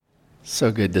So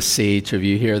good to see each of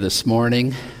you here this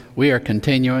morning. We are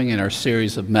continuing in our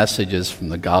series of messages from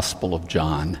the Gospel of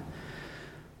John.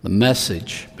 The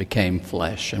message became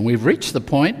flesh. And we've reached the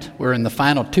point, we're in the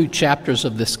final 2 chapters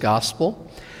of this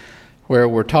gospel, where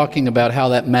we're talking about how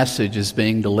that message is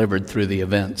being delivered through the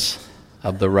events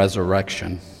of the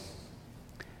resurrection.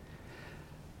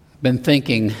 I've been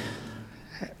thinking,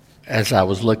 as I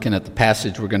was looking at the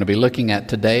passage we're going to be looking at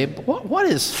today, what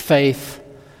is faith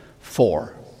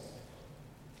for?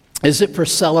 Is it for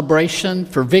celebration,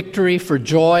 for victory, for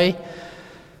joy,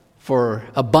 for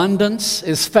abundance?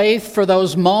 Is faith for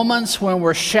those moments when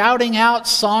we're shouting out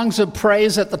songs of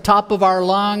praise at the top of our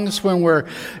lungs, when we're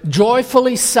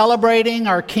joyfully celebrating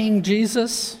our King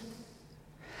Jesus?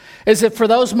 Is it for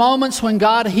those moments when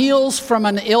God heals from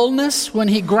an illness, when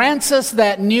He grants us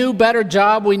that new, better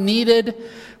job we needed,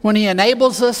 when He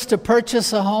enables us to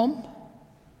purchase a home?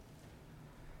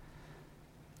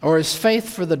 Or is faith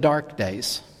for the dark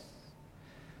days,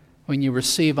 when you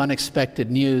receive unexpected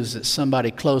news that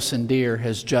somebody close and dear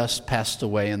has just passed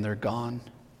away and they're gone?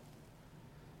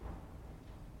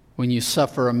 When you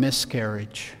suffer a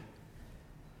miscarriage?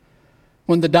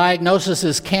 When the diagnosis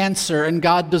is cancer and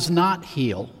God does not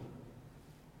heal?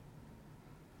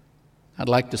 I'd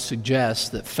like to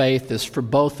suggest that faith is for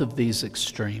both of these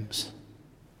extremes.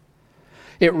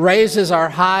 It raises our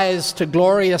highs to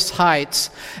glorious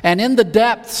heights, and in the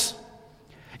depths,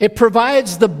 it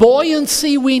provides the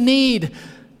buoyancy we need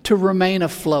to remain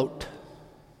afloat.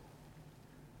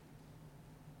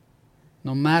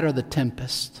 No matter the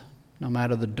tempest, no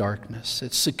matter the darkness,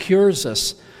 it secures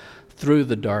us through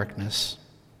the darkness.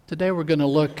 Today we're going to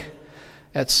look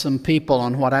at some people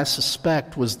on what I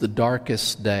suspect was the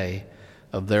darkest day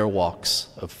of their walks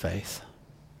of faith.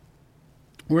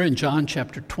 We're in John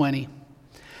chapter 20.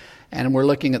 And we're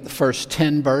looking at the first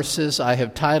 10 verses. I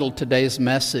have titled today's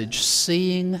message,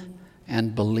 Seeing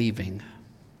and Believing.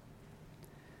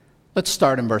 Let's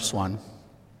start in verse 1.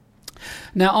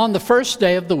 Now on the first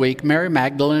day of the week, Mary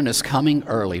Magdalene is coming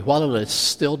early, while it is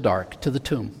still dark, to the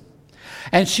tomb.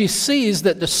 And she sees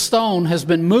that the stone has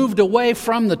been moved away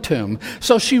from the tomb.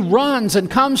 So she runs and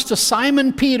comes to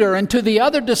Simon Peter and to the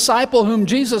other disciple whom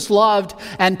Jesus loved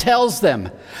and tells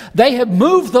them, they have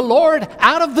moved the Lord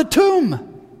out of the tomb,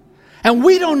 and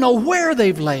we don't know where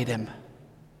they've laid Him.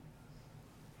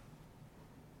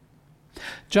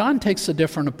 John takes a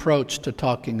different approach to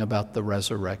talking about the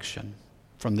resurrection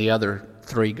from the other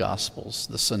 3 Gospels,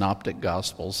 the Synoptic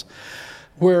Gospels,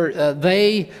 where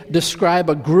they describe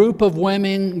a group of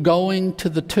women going to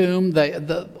the tomb.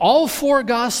 All 4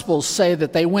 Gospels say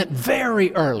that they went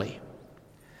very early.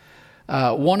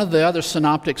 One of the other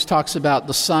synoptics talks about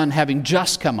the sun having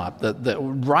just come up,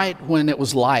 right when it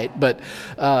was light. But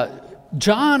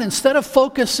John, instead of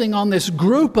focusing on this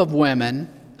group of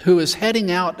women who is heading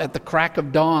out at the crack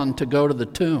of dawn to go to the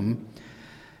tomb,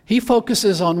 he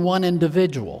focuses on one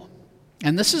individual.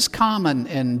 And this is common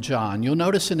in John. You'll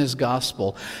notice in his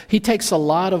gospel, he takes a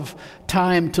lot of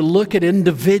time to look at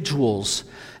individuals.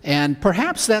 And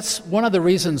perhaps that's one of the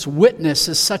reasons witness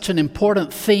is such an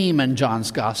important theme in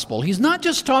John's gospel. He's not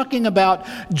just talking about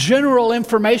general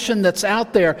information that's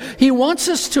out there. He wants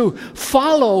us to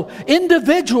follow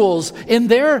individuals in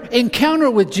their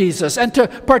encounter with Jesus and to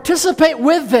participate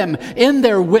with them in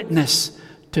their witness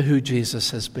to who Jesus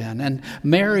has been. And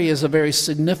Mary is a very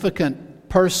significant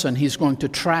person he's going to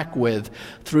track with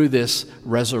through this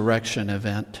resurrection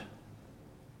event.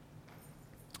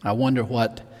 I wonder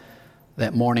what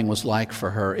that morning was like for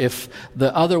her. If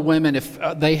the other women, if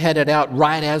they headed out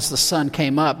right as the sun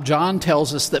came up, John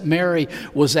tells us that Mary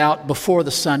was out before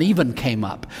the sun even came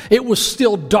up. It was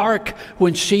still dark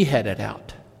when she headed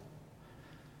out.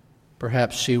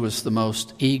 Perhaps she was the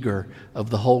most eager of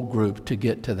the whole group to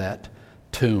get to that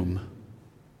tomb.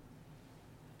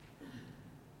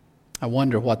 I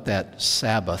wonder what that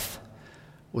Sabbath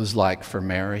was like for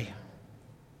Mary.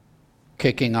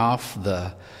 Kicking off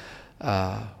the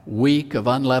week of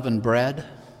unleavened bread,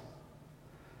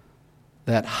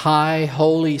 that high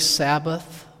holy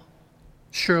Sabbath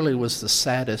surely was the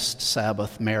saddest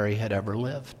Sabbath Mary had ever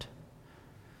lived.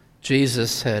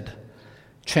 Jesus had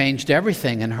changed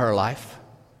everything in her life.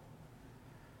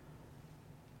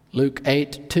 Luke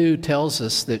 8:2 tells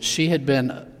us that she had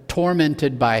been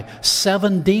tormented by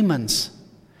 7 demons,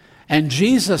 and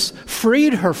Jesus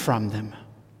freed her from them.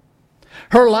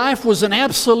 Her life was an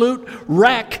absolute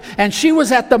wreck, and she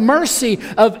was at the mercy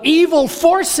of evil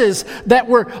forces that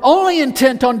were only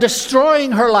intent on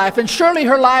destroying her life. And surely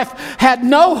her life had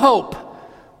no hope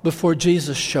before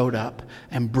Jesus showed up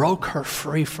and broke her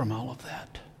free from all of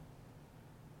that.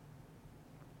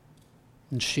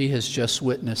 And she has just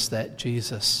witnessed that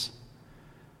Jesus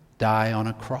die on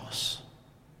a cross,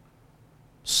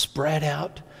 spread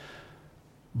out,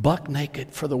 buck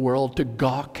naked for the world to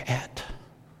gawk at,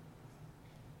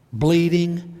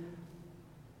 bleeding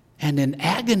and in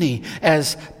agony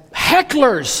as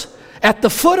hecklers at the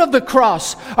foot of the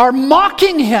cross are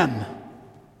mocking him.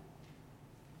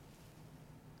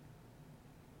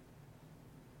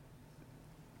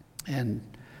 And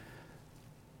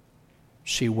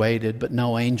she waited, but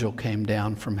no angel came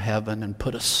down from heaven and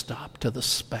put a stop to the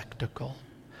spectacle.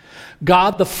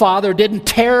 God the Father didn't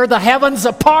tear the heavens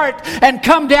apart and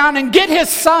come down and get his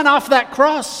Son off that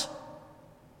cross.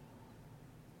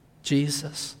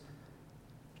 Jesus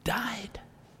died.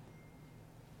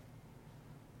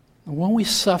 When we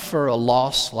suffer a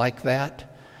loss like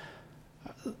that,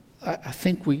 I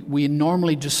think we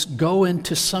normally just go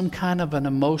into some kind of an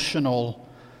emotional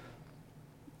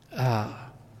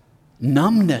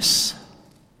numbness,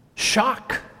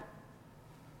 shock.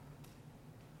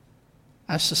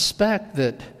 I suspect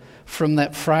that from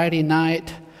that Friday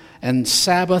night and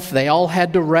Sabbath, they all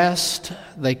had to rest.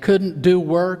 They couldn't do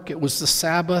work. It was the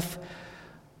Sabbath.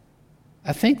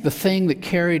 I think the thing that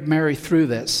carried Mary through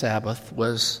that Sabbath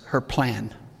was her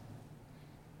plan.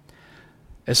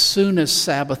 As soon as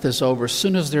Sabbath is over, as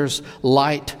soon as there's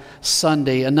light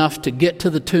Sunday enough to get to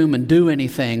the tomb and do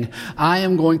anything, I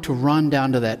am going to run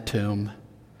down to that tomb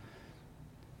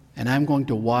and I'm going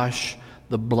to wash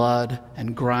the blood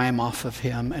and grime off of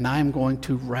him, and I'm going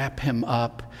to wrap him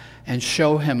up and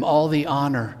show him all the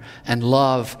honor and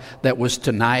love that was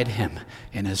denied him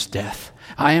in his death.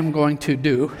 I am going to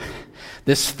do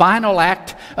this final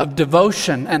act of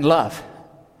devotion and love.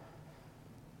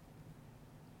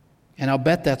 And I'll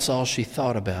bet that's all she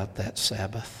thought about that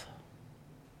Sabbath.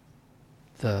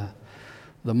 The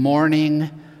mourning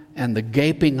and the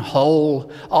gaping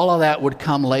hole, all of that would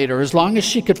come later. As long as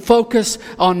she could focus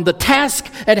on the task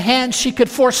at hand, she could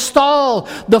forestall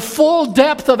the full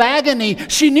depth of agony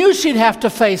she knew she'd have to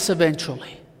face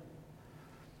eventually.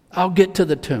 I'll get to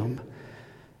the tomb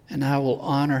and I will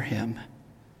honor him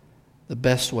the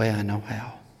best way I know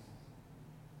how.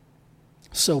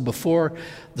 So before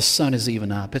the sun is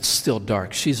even up, it's still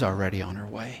dark. She's already on her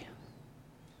way.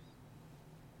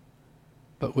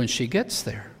 But when she gets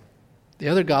there, the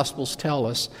other Gospels tell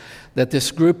us that this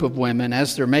group of women,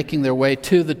 as they're making their way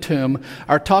to the tomb,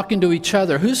 are talking to each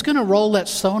other. Who's going to roll that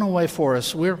stone away for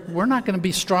us? We're not going to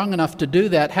be strong enough to do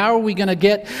that. How are we going to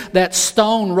get that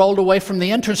stone rolled away from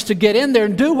the entrance to get in there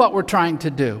and do what we're trying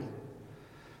to do?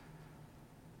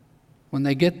 When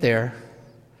they get there,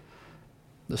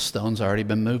 the stone's already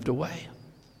been moved away.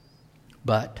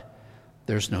 But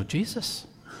there's no Jesus.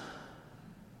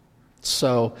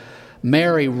 So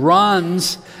Mary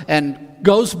runs and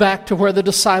goes back to where the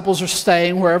disciples are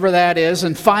staying, wherever that is,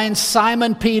 and finds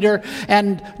Simon Peter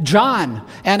and John.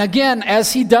 And again,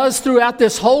 as he does throughout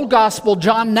this whole gospel,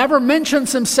 John never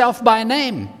mentions himself by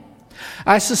name.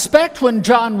 I suspect when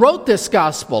John wrote this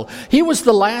gospel, he was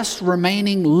the last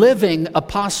remaining living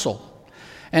apostle.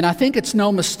 And I think it's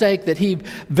no mistake that he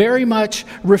very much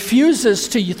refuses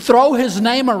to throw his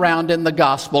name around in the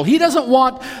gospel. He doesn't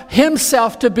want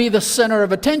himself to be the center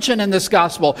of attention in this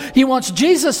gospel. He wants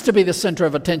Jesus to be the center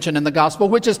of attention in the gospel,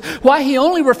 which is why he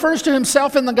only refers to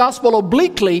himself in the gospel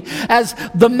obliquely as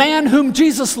the man whom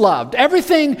Jesus loved.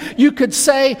 Everything you could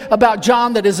say about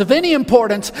John that is of any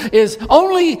importance is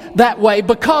only that way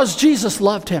because Jesus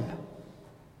loved him.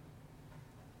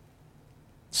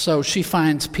 So she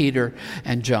finds Peter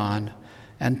and John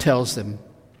and tells them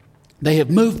they have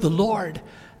moved the Lord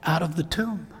out of the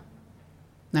tomb.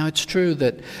 Now it's true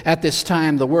that at this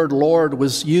time the word Lord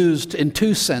was used in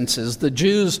two senses. The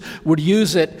Jews would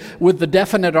use it with the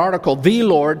definite article, the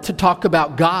Lord, to talk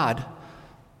about God,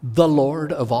 the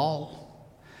Lord of all.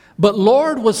 But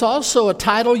Lord was also a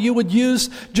title you would use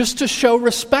just to show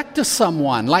respect to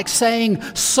someone, like saying,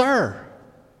 Sir.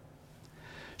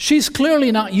 She's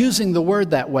clearly not using the word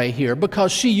that way here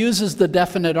because she uses the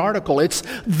definite article. It's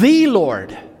the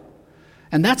Lord.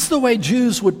 And that's the way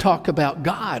Jews would talk about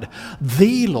God,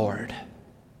 the Lord.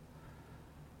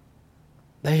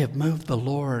 They have moved the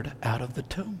Lord out of the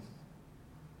tomb.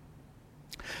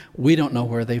 We don't know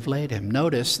where they've laid him.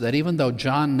 Notice that even though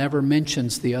John never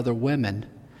mentions the other women,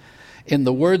 in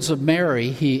the words of Mary,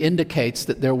 he indicates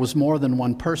that there was more than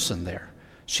one person there.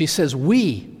 She says,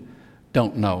 we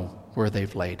don't know where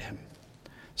they've laid him.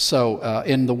 So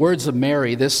in the words of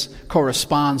Mary, this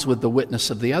corresponds with the witness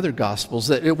of the other Gospels,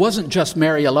 that it wasn't just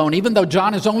Mary alone. Even though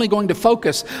John is only going to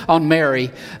focus on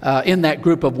Mary in that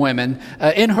group of women,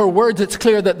 in her words it's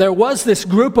clear that there was this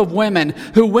group of women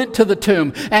who went to the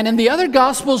tomb. And in the other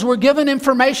Gospels we're given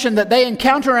information that they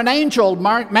encounter an angel.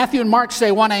 Matthew and Mark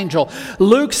say one angel.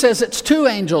 Luke says it's two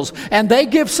angels. And they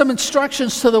give some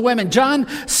instructions to the women. John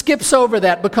skips over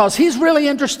that because he's really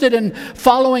interested in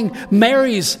following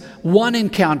Mary's one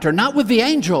encounter. Not with the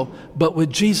angel, but with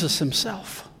Jesus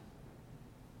himself.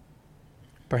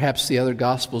 Perhaps the other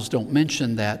Gospels don't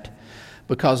mention that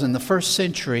because in the first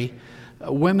century,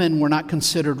 women were not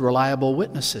considered reliable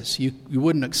witnesses. You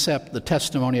wouldn't accept the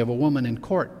testimony of a woman in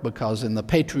court because in the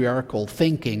patriarchal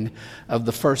thinking of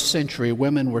the first century,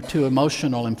 women were too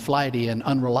emotional and flighty and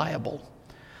unreliable.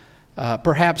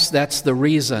 Perhaps that's the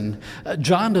reason.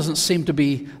 John doesn't seem to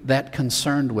be that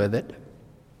concerned with it,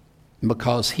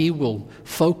 because he will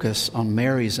focus on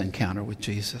Mary's encounter with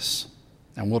Jesus.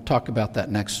 And we'll talk about that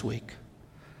next week.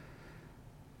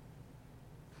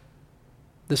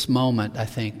 This moment, I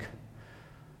think,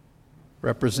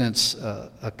 represents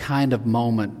a kind of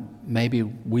moment maybe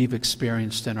we've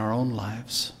experienced in our own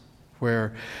lives,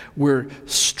 where we're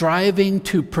striving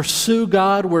to pursue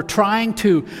God, we're trying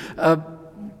to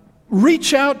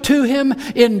reach out to Him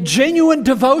in genuine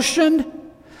devotion,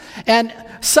 and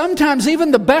sometimes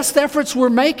even the best efforts we're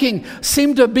making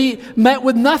seem to be met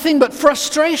with nothing but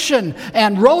frustration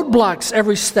and roadblocks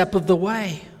every step of the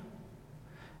way.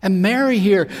 And Mary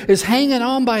here is hanging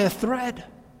on by a thread,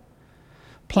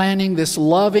 planning this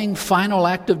loving final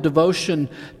act of devotion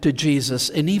to Jesus,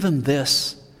 and even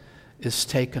this is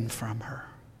taken from her.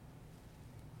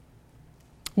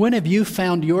 When have you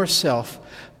found yourself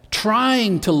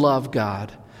trying to love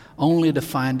God only to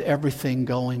find everything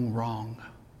going wrong?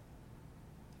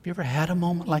 Have you ever had a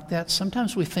moment like that?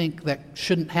 Sometimes we think that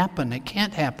shouldn't happen. It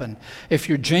can't happen. If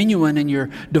you're genuine in your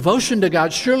devotion to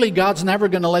God, surely God's never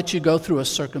going to let you go through a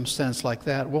circumstance like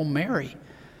that. Well, Mary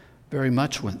very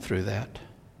much went through that.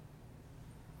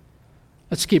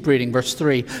 Let's keep reading, verse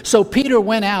 3. So Peter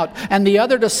went out and the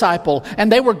other disciple,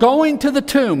 and they were going to the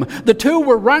tomb. The two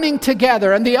were running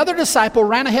together, and the other disciple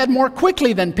ran ahead more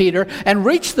quickly than Peter and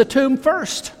reached the tomb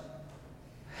first.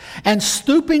 And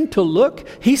stooping to look,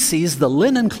 he sees the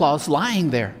linen cloths lying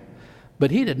there, but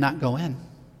he did not go in.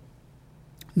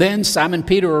 Then Simon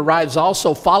Peter arrives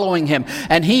also following him,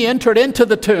 and he entered into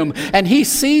the tomb, and he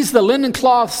sees the linen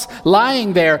cloths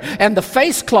lying there, and the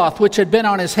face cloth which had been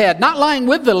on his head, not lying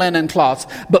with the linen cloths,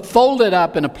 but folded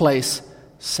up in a place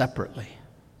separately.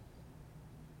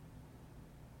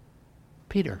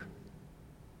 Peter.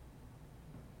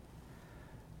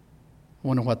 I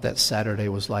wonder what that Saturday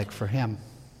was like for him.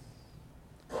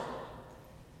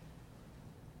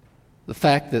 The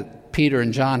fact that Peter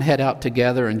and John head out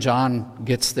together and John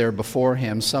gets there before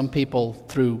him, some people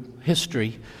through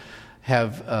history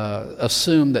have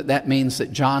assumed that means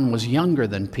that John was younger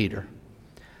than Peter,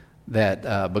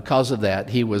 that because of that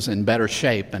he was in better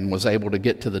shape and was able to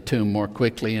get to the tomb more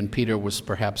quickly, and Peter was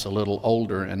perhaps a little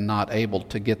older and not able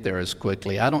to get there as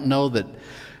quickly. I don't know that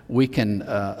we can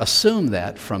assume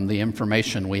that from the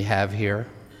information we have here.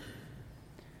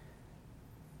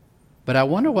 But I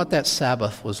wonder what that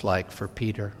Sabbath was like for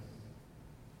Peter.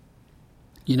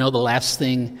 You know, the last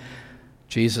thing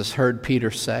Jesus heard Peter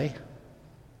say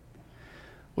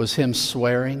was him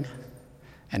swearing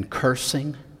and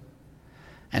cursing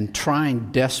and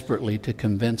trying desperately to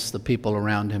convince the people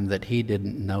around him that he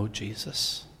didn't know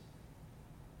Jesus.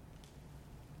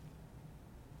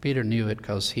 Peter knew it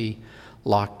because he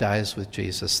locked eyes with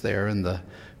Jesus there in the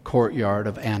courtyard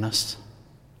of Annas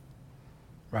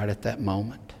right at that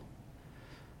moment.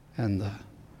 And the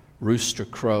rooster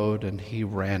crowed, and he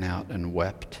ran out and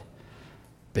wept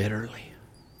bitterly.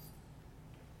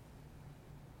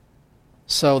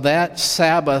 So that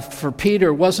Sabbath for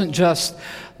Peter wasn't just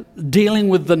dealing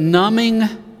with the numbing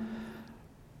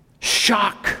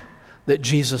shock that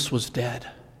Jesus was dead.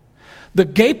 The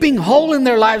gaping hole in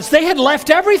their lives, they had left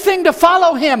everything to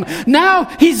follow him. Now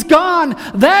he's gone.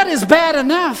 That is bad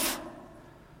enough.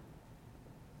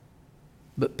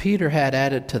 But Peter had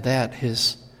added to that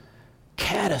his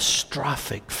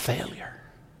catastrophic failure.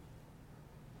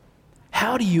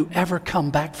 How do you ever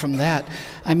come back from that?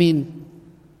 I mean,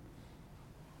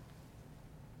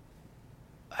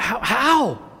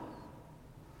 how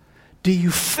do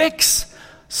you fix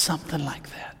something like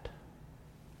that?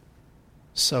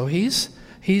 So he's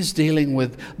dealing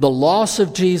with the loss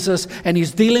of Jesus, and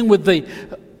he's dealing with the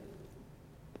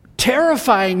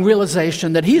terrifying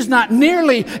realization that he's not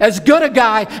nearly as good a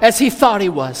guy as he thought he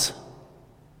was.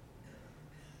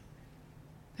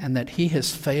 and that he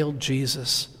has failed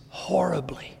Jesus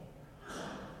horribly.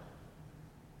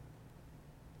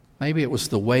 Maybe it was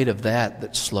the weight of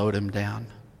that slowed him down,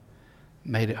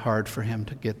 made it hard for him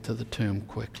to get to the tomb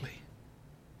quickly.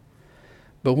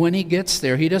 But when he gets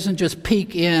there, he doesn't just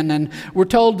peek in, and we're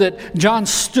told that John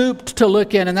stooped to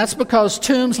look in, and that's because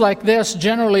tombs like this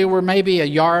generally were maybe a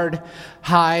yard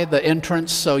high, the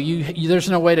entrance, so there's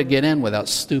no way to get in without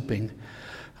stooping.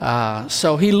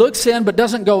 So he looks in but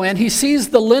doesn't go in. He sees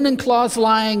the linen cloths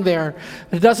lying there.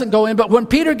 It doesn't go in, but when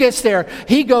Peter gets there,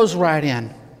 he goes right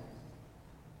in.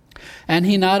 And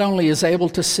he not only is able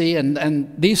to see,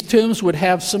 and these tombs would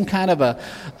have some kind of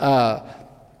a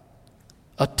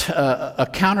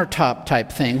countertop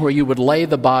type thing where you would lay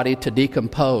the body to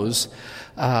decompose.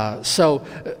 So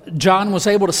John was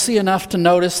able to see enough to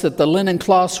notice that the linen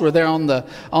cloths were there on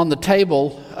the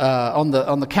table, on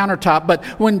the countertop. But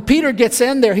when Peter gets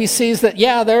in there, he sees that,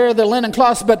 there are the linen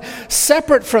cloths, but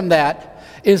separate from that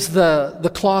is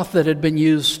the cloth that had been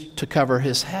used to cover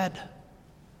his head.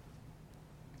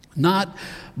 Not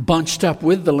bunched up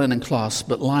with the linen cloths,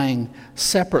 but lying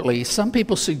separately. Some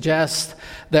people suggest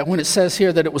that when it says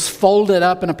here that it was folded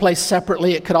up in a place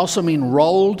separately, it could also mean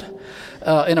rolled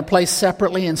in a place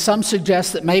separately. And some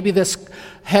suggest that maybe this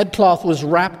headcloth was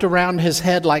wrapped around his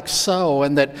head like so,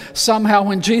 and that somehow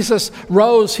when Jesus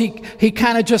rose, he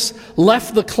kind of just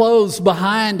left the clothes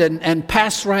behind and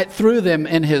passed right through them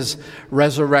in his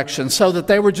resurrection, so that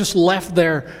they were just left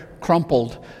there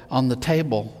crumpled on the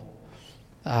table.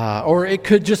 Or it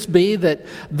could just be that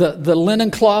the linen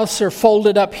cloths are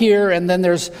folded up here, and then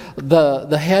there's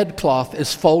the head cloth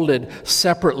is folded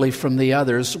separately from the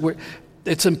others.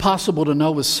 It's impossible to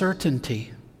know with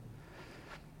certainty.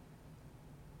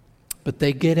 But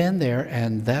they get in there,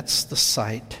 and that's the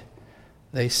sight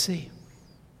they see.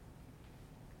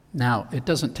 Now, it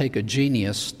doesn't take a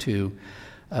genius to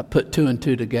put two and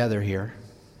two together here.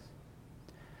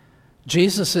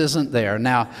 Jesus isn't there.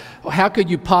 Now, how could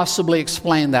you possibly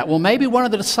explain that? Well, maybe one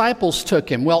of the disciples took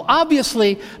him. Well,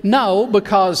 obviously, no,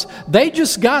 because they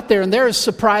just got there and they're as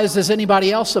surprised as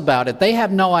anybody else about it. They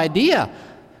have no idea.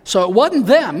 So it wasn't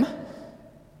them.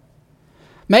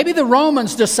 Maybe the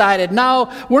Romans decided, no,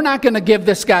 we're not going to give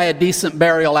this guy a decent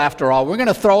burial after all. We're going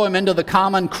to throw him into the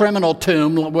common criminal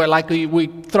tomb where like we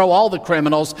throw all the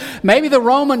criminals. Maybe the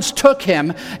Romans took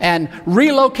him and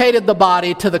relocated the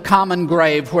body to the common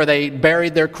grave where they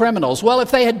buried their criminals. Well,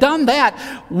 if they had done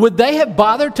that, would they have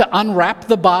bothered to unwrap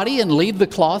the body and leave the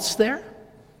cloths there?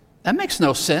 That makes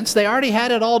no sense. They already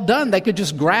had it all done. They could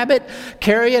just grab it,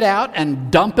 carry it out, and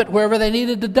dump it wherever they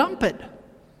needed to dump it.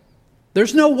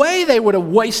 There's no way they would have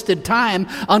wasted time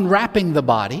unwrapping the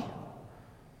body.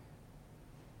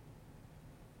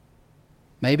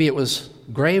 Maybe it was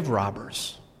grave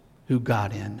robbers who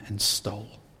got in and stole.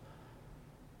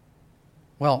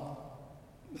 Well,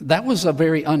 that was a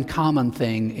very uncommon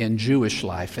thing in Jewish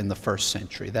life in the first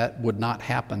century. That would not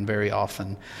happen very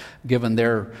often, given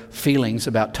their feelings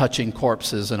about touching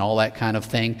corpses and all that kind of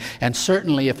thing. And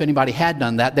certainly if anybody had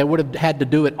done that, they would have had to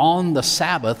do it on the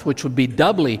Sabbath, which would be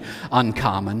doubly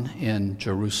uncommon in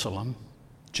Jerusalem.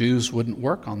 Jews wouldn't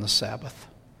work on the Sabbath.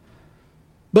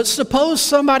 But suppose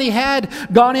somebody had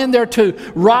gone in there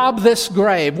to rob this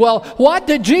grave. Well, what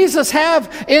did Jesus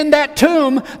have in that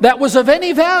tomb that was of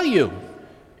any value?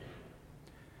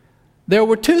 There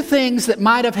were two things that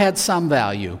might have had some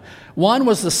value. One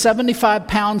was the 75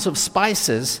 pounds of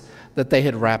spices that they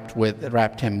had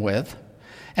wrapped him with.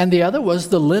 And the other was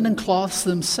the linen cloths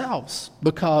themselves.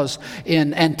 Because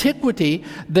in antiquity,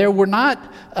 there were not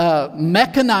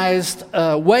mechanized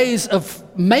ways of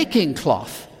making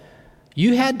cloth.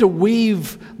 You had to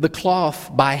weave the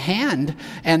cloth by hand,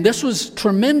 and this was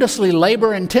tremendously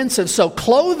labor intensive. So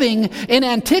clothing in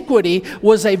antiquity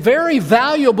was a very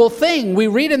valuable thing. We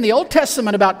read in the Old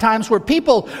Testament about times where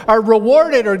people are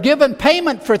rewarded or given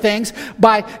payment for things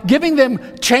by giving them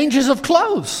changes of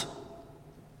clothes.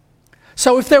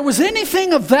 So if there was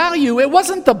anything of value, it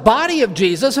wasn't the body of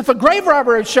Jesus. If a grave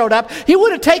robber had showed up, he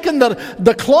would have taken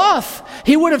the cloth.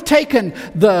 He would have taken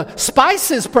the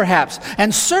spices, perhaps,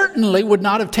 and certainly would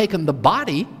not have taken the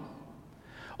body.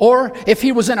 Or if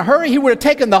he was in a hurry, he would have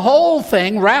taken the whole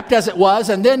thing, wrapped as it was,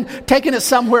 and then taken it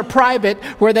somewhere private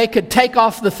where they could take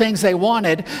off the things they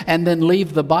wanted and then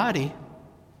leave the body.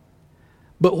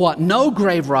 But what no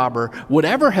grave robber would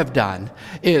ever have done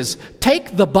is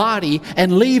take the body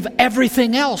and leave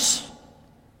everything else.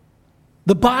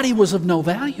 The body was of no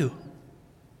value.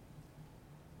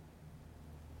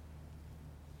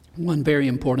 One very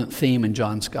important theme in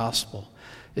John's gospel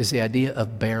is the idea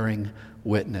of bearing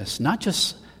witness. Not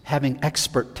just having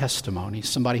expert testimony,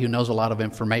 somebody who knows a lot of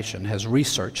information, has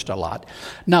researched a lot.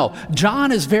 No,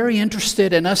 John is very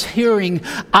interested in us hearing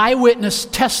eyewitness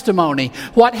testimony,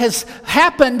 what has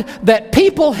happened that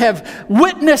people have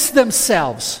witnessed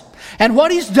themselves. And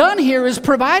what he's done here is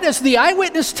provide us the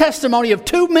eyewitness testimony of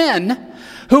two men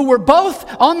who were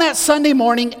both on that Sunday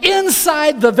morning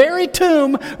inside the very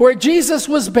tomb where Jesus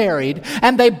was buried,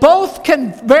 and they both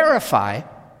can verify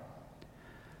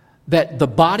that the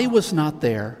body was not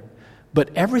there, but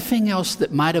everything else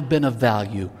that might have been of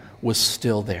value was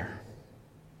still there.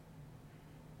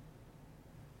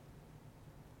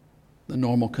 The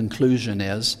normal conclusion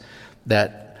is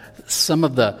that some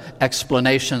of the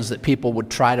explanations that people would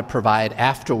try to provide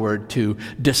afterward to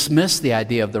dismiss the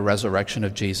idea of the resurrection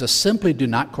of Jesus simply do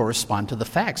not correspond to the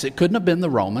facts. It couldn't have been the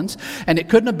Romans, and it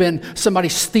couldn't have been somebody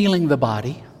stealing the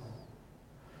body.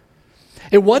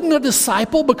 It wasn't a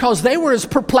disciple, because they were as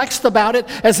perplexed about it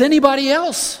as anybody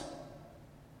else.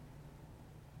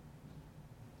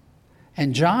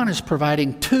 And John is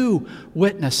providing two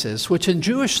witnesses, which in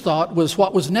Jewish thought was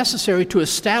what was necessary to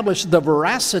establish the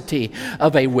veracity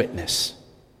of a witness.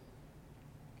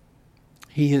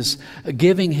 He is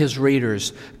giving his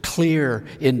readers clear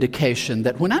indication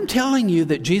that when I'm telling you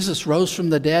that Jesus rose from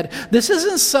the dead, this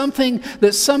isn't something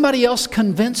that somebody else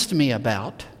convinced me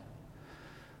about.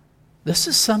 This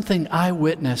is something I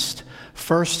witnessed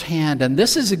firsthand, and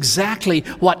this is exactly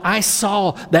what I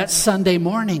saw that Sunday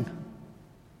morning.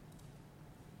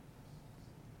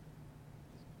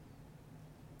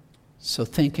 So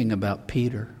thinking about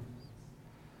Peter,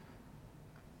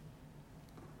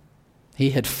 he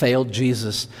had failed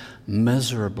Jesus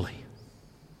miserably.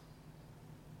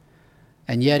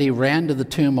 And yet he ran to the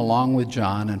tomb along with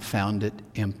John and found it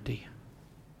empty.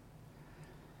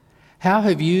 How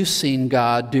have you seen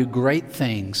God do great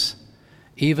things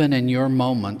even in your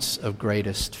moments of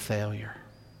greatest failure?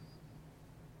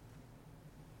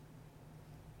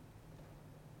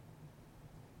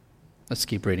 Let's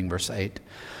keep reading verse 8.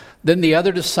 Then the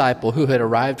other disciple who had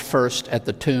arrived first at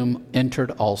the tomb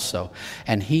entered also,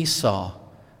 and he saw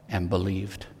and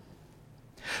believed.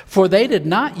 For they did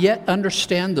not yet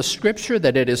understand the scripture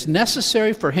that it is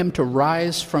necessary for him to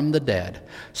rise from the dead.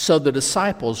 So the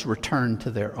disciples returned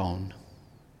to their own.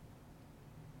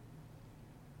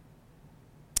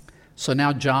 So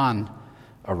now John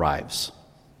arrives.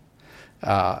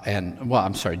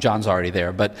 John's already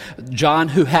there, but John,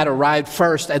 who had arrived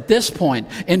first at this point,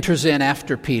 enters in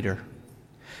after Peter,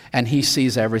 and he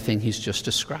sees everything he's just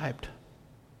described.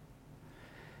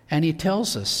 And he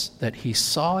tells us that he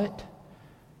saw it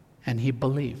and he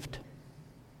believed.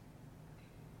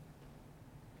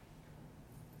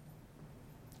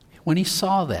 When he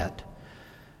saw that,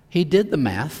 he did the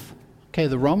math. Okay,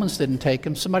 the Romans didn't take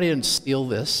him. Somebody didn't steal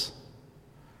this.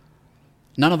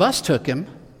 None of us took him.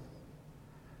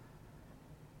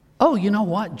 Oh, you know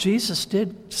what? Jesus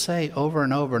did say over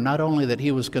and over not only that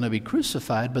he was going to be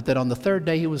crucified, but that on the third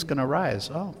day he was going to rise.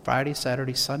 Oh, Friday,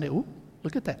 Saturday, Sunday. Ooh,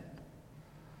 look at that.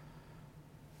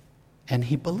 And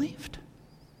he believed.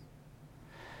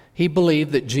 He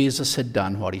believed that Jesus had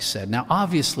done what he said. Now,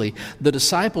 obviously, the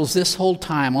disciples this whole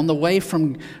time, on the way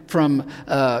from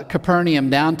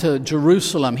Capernaum down to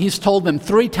Jerusalem, he's told them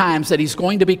 3 times that he's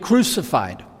going to be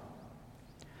crucified.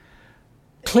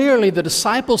 Clearly, the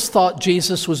disciples thought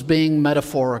Jesus was being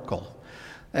metaphorical.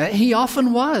 He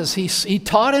often was. He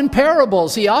taught in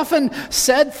parables. He often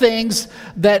said things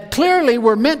that clearly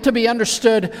were meant to be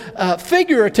understood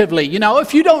figuratively. You know,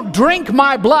 if you don't drink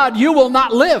my blood, you will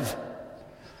not live.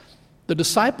 The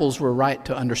disciples were right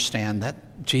to understand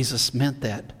that Jesus meant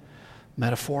that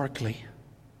metaphorically.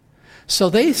 So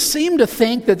they seem to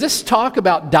think that this talk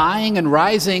about dying and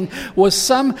rising was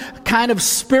some kind of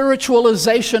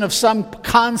spiritualization of some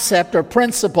concept or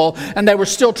principle, and they were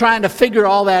still trying to figure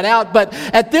all that out. But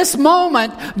at this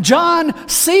moment, John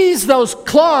sees those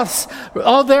cloths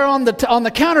all there on the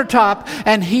countertop,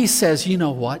 and he says, you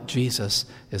know what? Jesus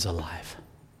is alive.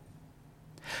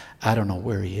 I don't know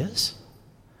where he is.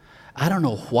 I don't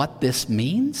know what this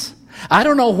means. I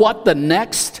don't know what the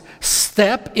next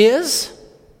step is.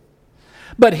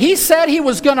 But he said he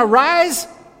was going to rise.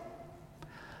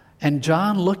 And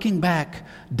John, looking back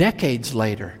decades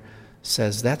later,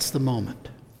 says, that's the moment.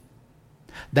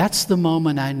 That's the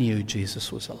moment I knew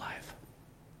Jesus was alive.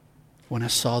 When I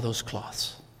saw those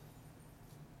cloths.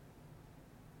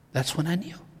 That's when I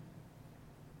knew.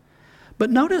 But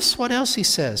notice what else he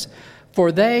says.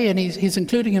 For they, and he's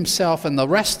including himself and the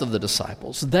rest of the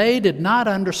disciples, they did not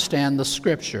understand the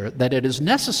scripture that it is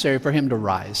necessary for him to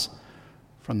rise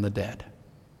from the dead.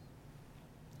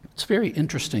 It's very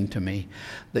interesting to me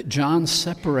that John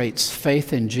separates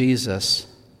faith in Jesus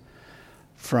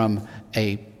from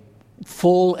a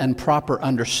full and proper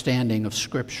understanding of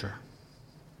Scripture.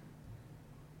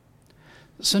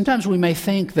 Sometimes we may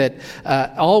think that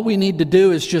all we need to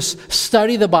do is just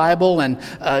study the Bible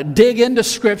and dig into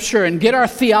Scripture and get our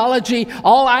theology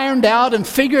all ironed out and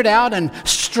figured out and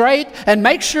straight and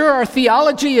make sure our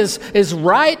theology is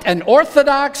right and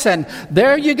orthodox, and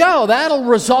there you go. That'll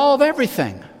resolve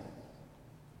everything.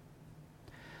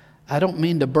 I don't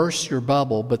mean to burst your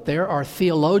bubble, but there are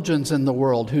theologians in the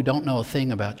world who don't know a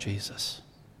thing about Jesus,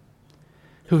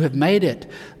 who have made it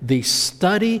the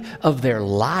study of their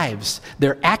lives.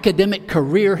 Their academic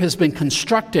career has been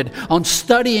constructed on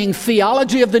studying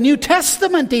theology of the New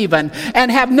Testament even,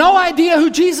 and have no idea who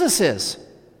Jesus is.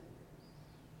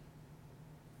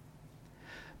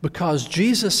 Because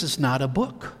Jesus is not a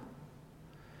book.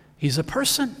 He's a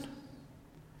person.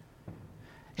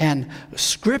 And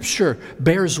Scripture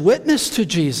bears witness to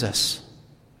Jesus.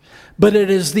 But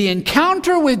it is the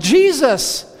encounter with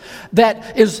Jesus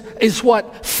that is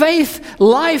what faith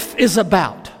life is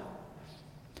about.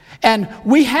 And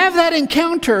we have that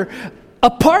encounter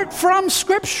apart from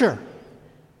Scripture.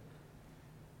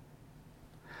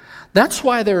 That's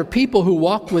why there are people who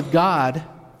walked with God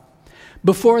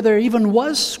before there even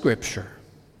was Scripture.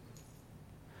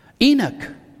 Enoch,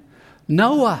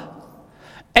 Noah,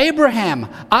 Abraham,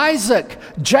 Isaac,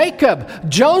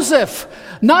 Jacob, Joseph,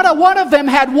 not a one of them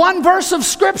had one verse of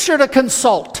Scripture to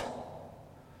consult.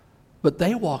 But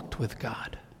they walked with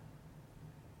God.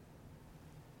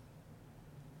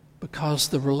 Because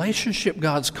the relationship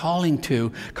God's calling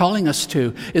us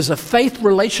to, is a faith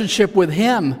relationship with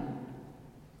Him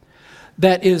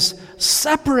that is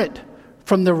separate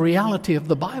from the reality of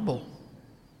the Bible.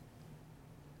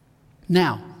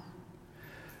 Now,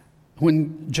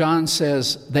 when John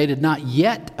says they did not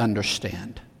yet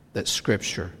understand that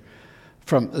Scripture,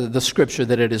 from the Scripture,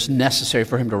 that it is necessary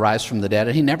for Him to rise from the dead,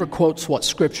 and he never quotes what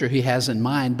Scripture he has in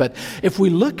mind, but if we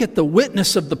look at the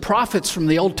witness of the prophets from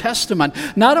the Old Testament,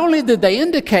 not only did they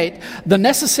indicate the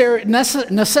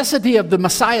necessity of the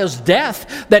Messiah's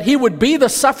death, that He would be the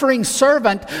suffering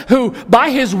servant who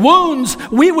by His wounds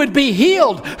we would be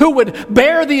healed, who would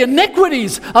bear the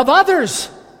iniquities of others,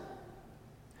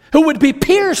 who would be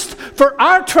pierced for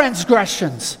our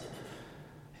transgressions.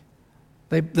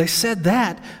 They said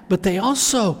that, but they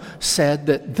also said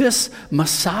that this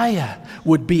Messiah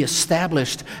would be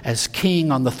established as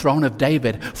king on the throne of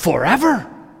David forever.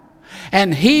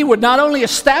 And He would not only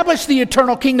establish the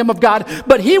eternal kingdom of God,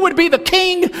 but He would be the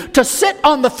king to sit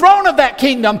on the throne of that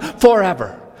kingdom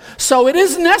forever. So it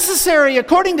is necessary,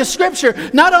 according to Scripture,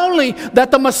 not only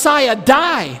that the Messiah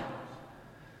die,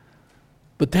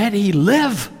 but that He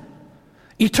live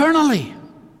eternally.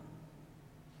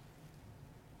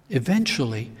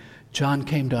 Eventually, John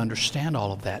came to understand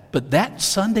all of that. But that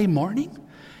Sunday morning,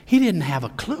 he didn't have a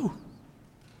clue.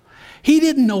 He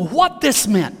didn't know what this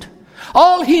meant.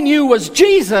 All he knew was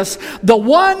Jesus, the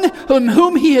one in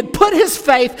whom he had put his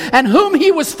faith and whom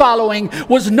he was following,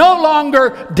 was no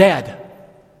longer dead.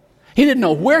 He didn't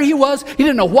know where he was. He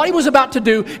didn't know what he was about to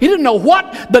do. He didn't know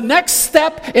what the next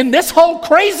step in this whole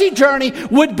crazy journey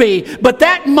would be. But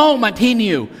that moment he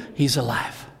knew he's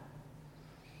alive.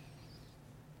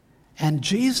 And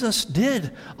Jesus did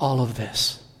all of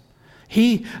this.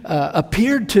 He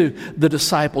appeared to the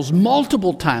disciples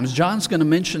multiple times. John's going to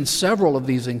mention several of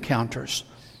these encounters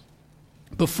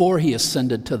before he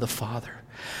ascended to the Father.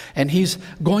 And he's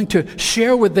going to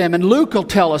share with them, and Luke will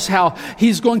tell us how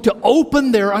he's going to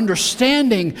open their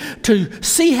understanding to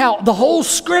see how the whole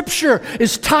Scripture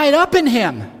is tied up in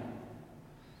him.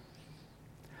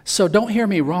 So don't hear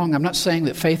me wrong. I'm not saying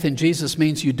that faith in Jesus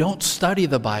means you don't study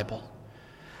the Bible.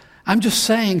 I'm just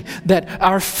saying that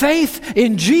our faith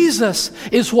in Jesus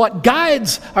is what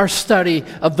guides our study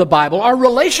of the Bible. Our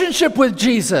relationship with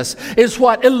Jesus is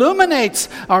what illuminates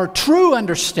our true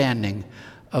understanding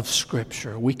of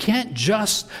Scripture. We can't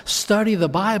just study the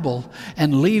Bible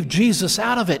and leave Jesus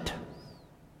out of it.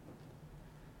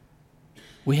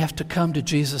 We have to come to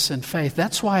Jesus in faith.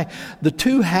 That's why the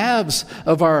two halves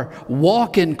of our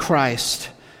walk in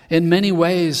Christ in many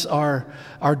ways our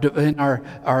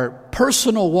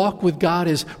personal walk with God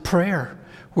is prayer,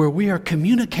 where we are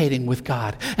communicating with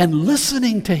God and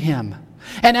listening to Him.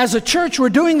 And as a church, we're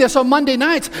doing this on Monday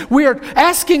nights. We are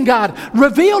asking God,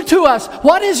 reveal to us,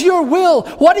 what is your will?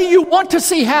 What do you want to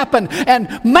see happen?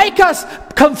 And make us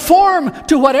conform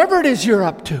to whatever it is you're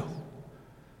up to.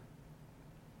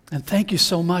 And thank you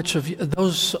so much of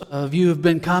those of you who have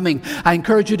been coming. I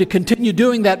encourage you to continue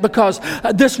doing that, because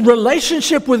this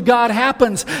relationship with God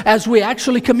happens as we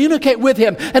actually communicate with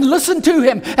Him and listen to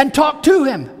Him and talk to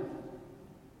Him.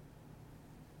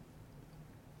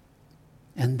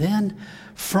 And then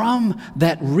from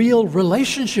that real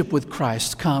relationship with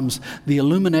Christ comes the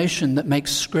illumination that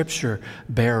makes Scripture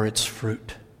bear its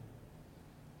fruit.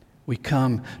 We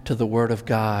come to the Word of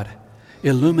God,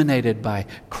 illuminated by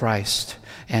Christ,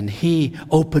 and He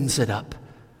opens it up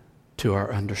to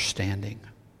our understanding.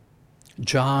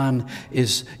 John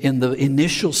is in the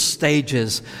initial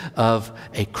stages of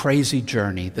a crazy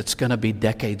journey that's going to be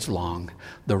decades long,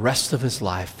 the rest of his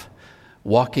life,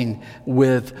 walking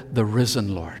with the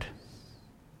risen Lord.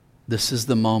 This is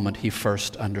the moment he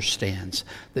first understands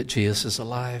that Jesus is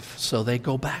alive. So they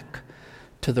go back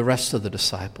to the rest of the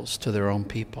disciples, to their own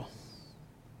people.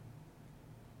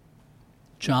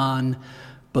 John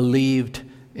believed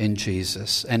in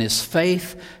Jesus, and his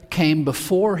faith came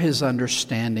before his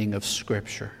understanding of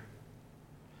Scripture.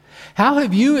 How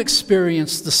have you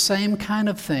experienced the same kind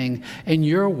of thing in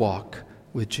your walk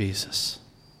with Jesus?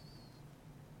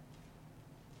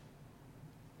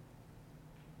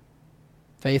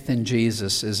 Faith in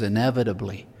Jesus is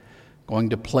inevitably going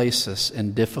to place us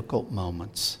in difficult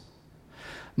moments.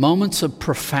 Moments of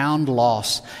profound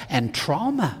loss and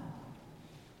trauma.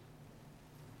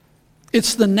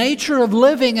 It's the nature of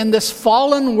living in this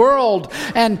fallen world,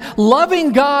 and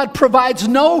loving God provides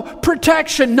no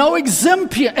protection, no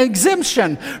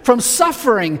exemption from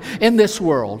suffering in this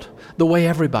world, the way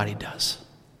everybody does.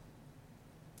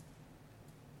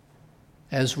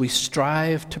 As we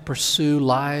strive to pursue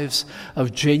lives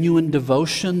of genuine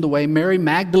devotion, the way Mary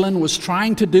Magdalene was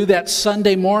trying to do that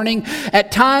Sunday morning,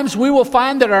 at times we will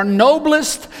find that our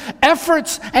noblest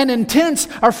efforts and intents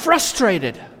are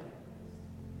frustrated.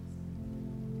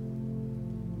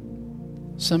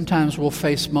 Sometimes we'll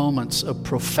face moments of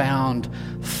profound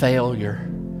failure,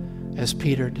 as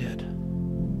Peter did.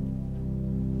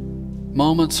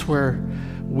 Moments where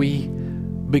we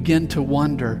begin to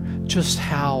wonder, just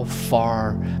how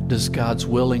far does God's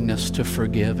willingness to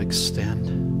forgive extend?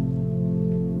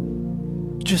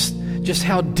 Just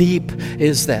how deep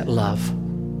is that love?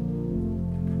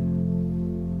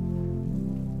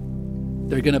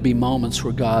 There are going to be moments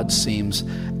where God seems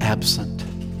absent,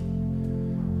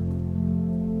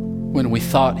 when we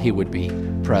thought He would be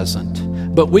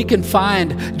present. But we can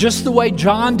find, just the way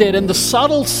John did, in the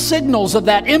subtle signals of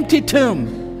that empty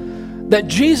tomb, that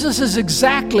Jesus is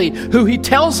exactly who He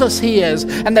tells us He is,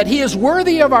 and that He is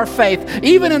worthy of our faith,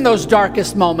 even in those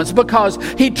darkest moments, because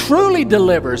He truly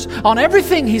delivers on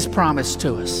everything He's promised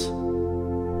to us.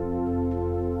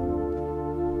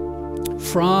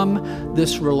 From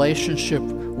this relationship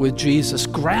with Jesus,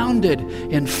 grounded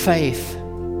in faith,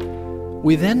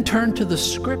 we then turn to the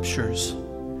Scriptures,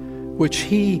 which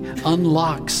He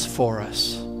unlocks for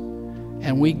us.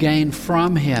 And we gain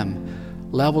from Him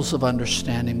levels of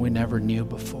understanding we never knew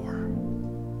before.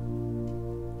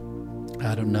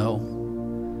 I don't know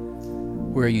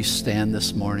where you stand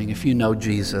this morning. If you know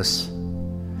Jesus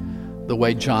the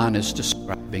way John is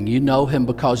describing, you know Him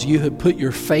because you have put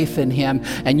your faith in Him,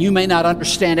 and you may not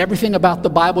understand everything about the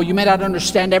Bible, you may not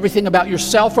understand everything about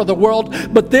yourself or the world,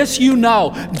 but this you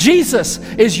know: Jesus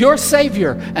is your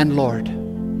Savior and Lord.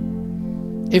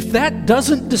 If that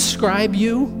doesn't describe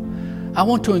you, I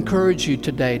want to encourage you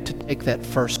today to take that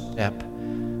first step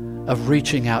of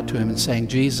reaching out to Him and saying,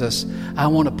 Jesus, I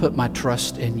want to put my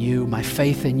trust in You, my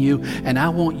faith in You, and I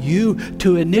want You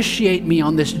to initiate me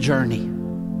on this journey.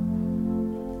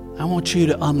 I want You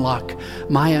to unlock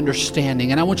my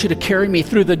understanding, and I want You to carry me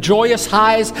through the joyous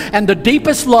highs and the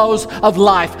deepest lows of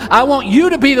life. I want You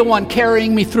to be the one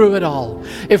carrying me through it all.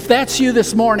 If that's you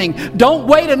this morning, don't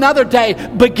wait another day.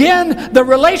 Begin the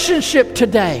relationship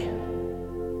today.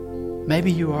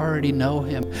 Maybe you already know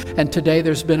Him, and today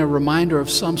there's been a reminder of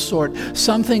some sort,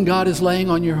 something God is laying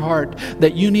on your heart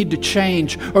that you need to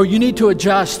change or you need to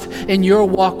adjust in your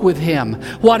walk with Him.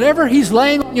 Whatever He's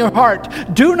laying on your heart,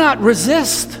 do not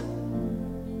resist.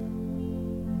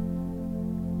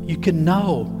 You can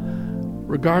know,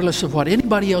 regardless of what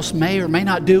anybody else may or may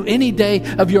not do any day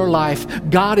of your life,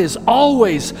 God is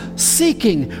always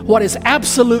seeking what is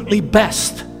absolutely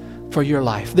best for your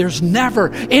life. There's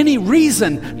never any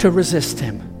reason to resist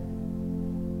Him.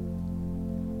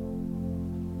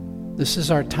 This is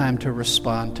our time to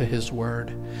respond to His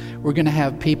Word. We're going to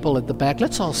have people at the back.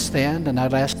 Let's all stand, and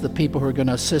I'd ask the people who are going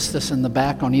to assist us in the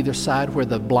back on either side where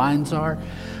the blinds are,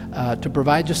 to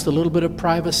provide just a little bit of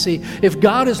privacy. If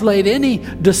God has laid any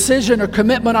decision or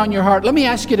commitment on your heart, let me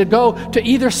ask you to go to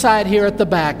either side here at the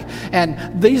back.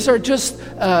 And these are just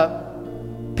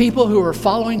people who are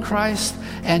following Christ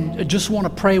and just want to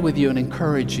pray with you and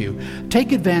encourage you.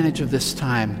 Take advantage of this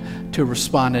time to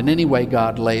respond in any way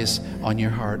God lays on your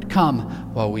heart.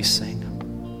 Come while we sing.